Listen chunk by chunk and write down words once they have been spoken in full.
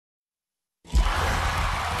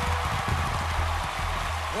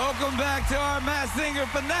Welcome back to our Masked Singer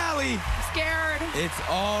finale. Scared. It's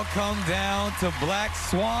all come down to Black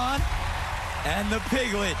Swan and the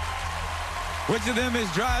Piglet. Which of them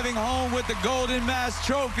is driving home with the Golden Mask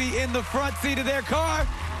trophy in the front seat of their car?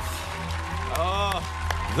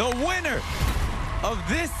 The winner of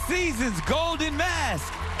this season's Golden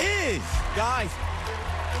Mask is... Guys.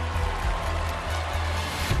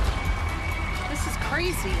 This is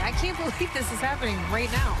crazy. I can't believe this is happening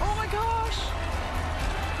right now. Oh my gosh.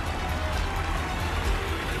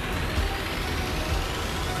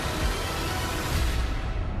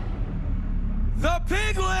 The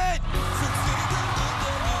Piglet!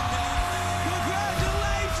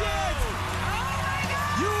 Congratulations! Oh my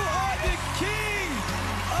God. You are the king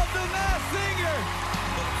of the Masked Singer!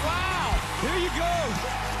 Wow. Here you go.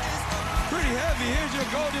 Pretty heavy. Here's your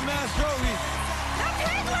Golden Mask trophy. The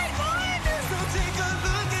Piglet won! So take a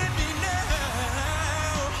look at me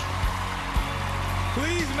now.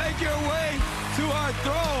 Please make your way to our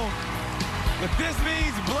throne. But this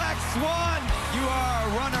means Black Swan, you are a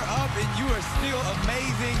runner-up and you are still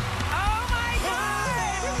amazing. Oh my God!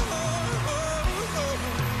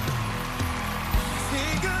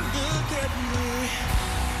 Take a look at me.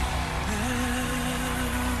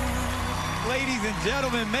 Ladies and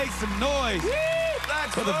gentlemen, make some noise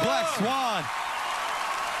for the Black Swan.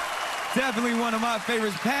 Definitely one of my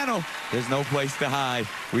favorites. Panel, there's no place to hide.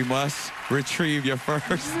 We must retrieve your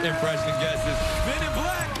first impression guesses. Men in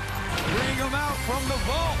Black, bring them out from the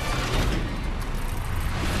vault.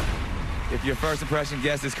 If your first impression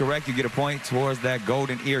guess is correct, you get a point towards that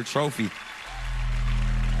golden ear trophy.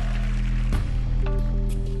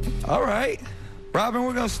 All right. Robin,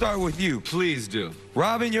 we're going to start with you. Please do.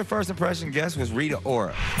 Robin, your first impression guess was Rita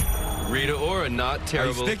Ora. Rita Ora, not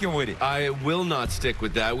terrible. Are you sticking with it? I will not stick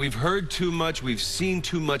with that. We've heard too much, we've seen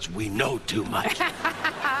too much, we know too much.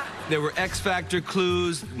 There were X Factor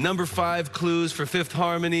clues, number 5 clues for Fifth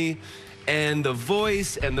Harmony, and the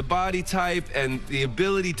voice and the body type and the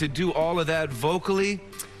ability to do all of that vocally.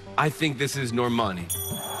 I think this is Normani.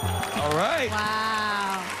 All right.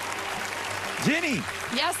 Wow. Jenny,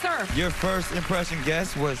 Yes, sir. your first impression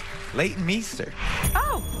guess was Leighton Meester.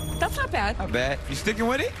 Oh, that's not bad. Not bad. You sticking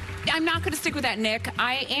with it? I'm not going to stick with that, Nick.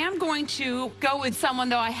 I am going to go with someone,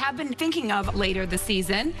 though, I have been thinking of later this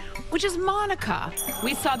season, which is Monica.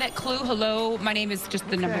 We saw that clue, hello, my name is just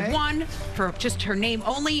the number 1, for just her name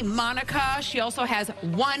only, Monica. She also has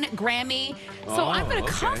 1 Grammy. So I'm going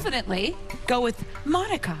to confidently go with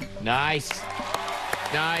Monica. Nice.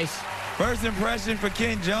 Nice. First impression for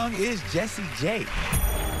Ken Jeong is Jessie J.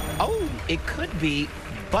 Oh, it could be,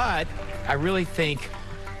 but I really think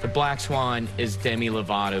the Black Swan is Demi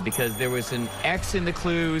Lovato because there was an X in the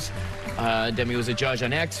clues. Demi was a judge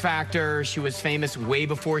on X Factor. She was famous way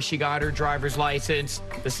before she got her driver's license.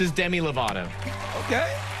 This is Demi Lovato.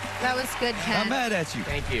 Okay. That was good, Ken. Not mad at you.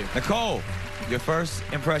 Thank you. Nicole, your first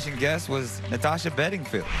impression guess was Natasha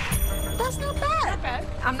Bedingfield. That's not bad.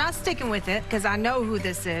 I'm not sticking with it because I know who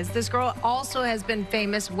this is. This girl also has been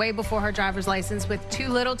famous way before her driver's license with Too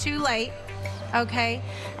Little Too Late. Okay,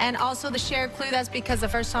 and also the Cher clue, that's because the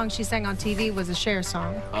first song she sang on TV was a Cher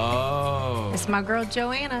song. Oh. It's my girl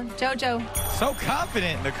Joanna, JoJo. So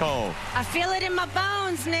confident, Nicole. I feel it in my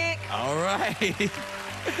bones, Nick. All right.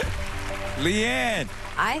 Leanne.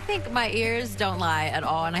 I think my ears don't lie at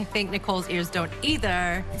all, and I think Nicole's ears don't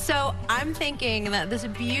either. So I'm thinking that this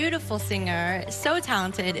beautiful singer, so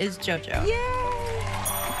talented, is JoJo. Yay!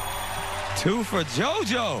 2 for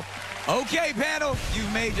JoJo. Okay, panel,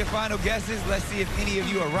 you've made your final guesses. Let's see if any of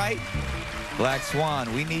you are right. Black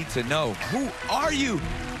Swan, we need to know, who are you?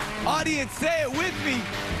 Audience, say it with me.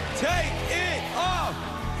 Take it off.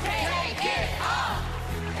 Take it off.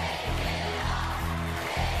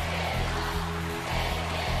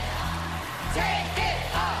 Take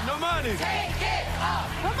it off. Normani. Take it off.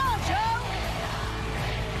 Come on, Joe.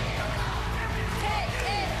 Take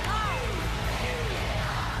it off.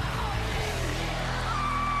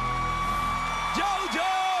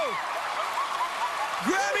 JoJo!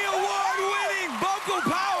 Grammy Award-winning vocal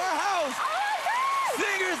powerhouse,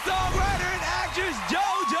 singer, songwriter, and actress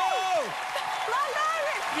JoJo!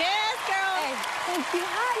 Yes, girl. Thank you.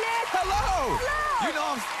 Hi, Nick. Hello! You know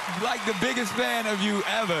I'm like the biggest fan of you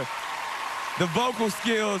ever. The vocal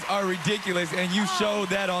skills are ridiculous, and you showed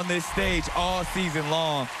that on this stage all season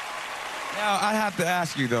long. Now, I have to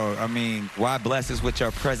ask you, though, I mean, why bless us with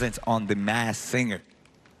your presence on The Masked Singer?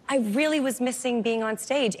 I really was missing being on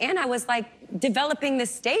stage, and I was like developing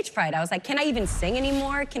this stage fright. I was like, can I even sing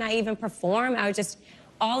anymore? Can I even perform? I was just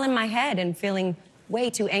all in my head and feeling way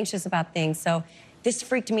too anxious about things. So this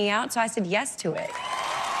freaked me out, so I said yes to it.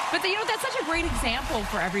 But you know, that's such a great example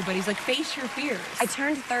for everybody. It's like, face your fears. I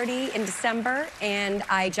turned 30 in December, and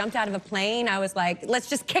I jumped out of a plane. I was like, let's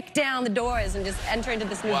just kick down the doors and just enter into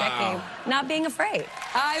this new decade, not being afraid.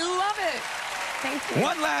 I love it. Thank you.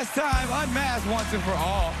 One last time, unmasked once and for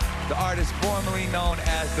all, the artist formerly known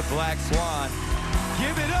as the Black Swan.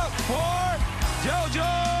 Give it up for JoJo!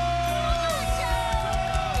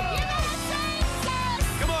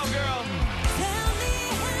 Come on, girl. Tell me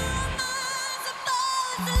how am I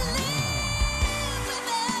supposed to live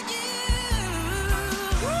without you?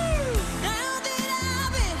 Now that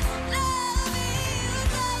I've been loving you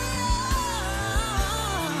so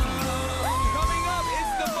long. Coming up,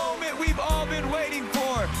 it's the moment we've all been waiting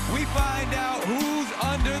for. We find out who's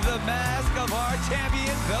under the mask of our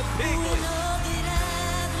champion, the Piglet.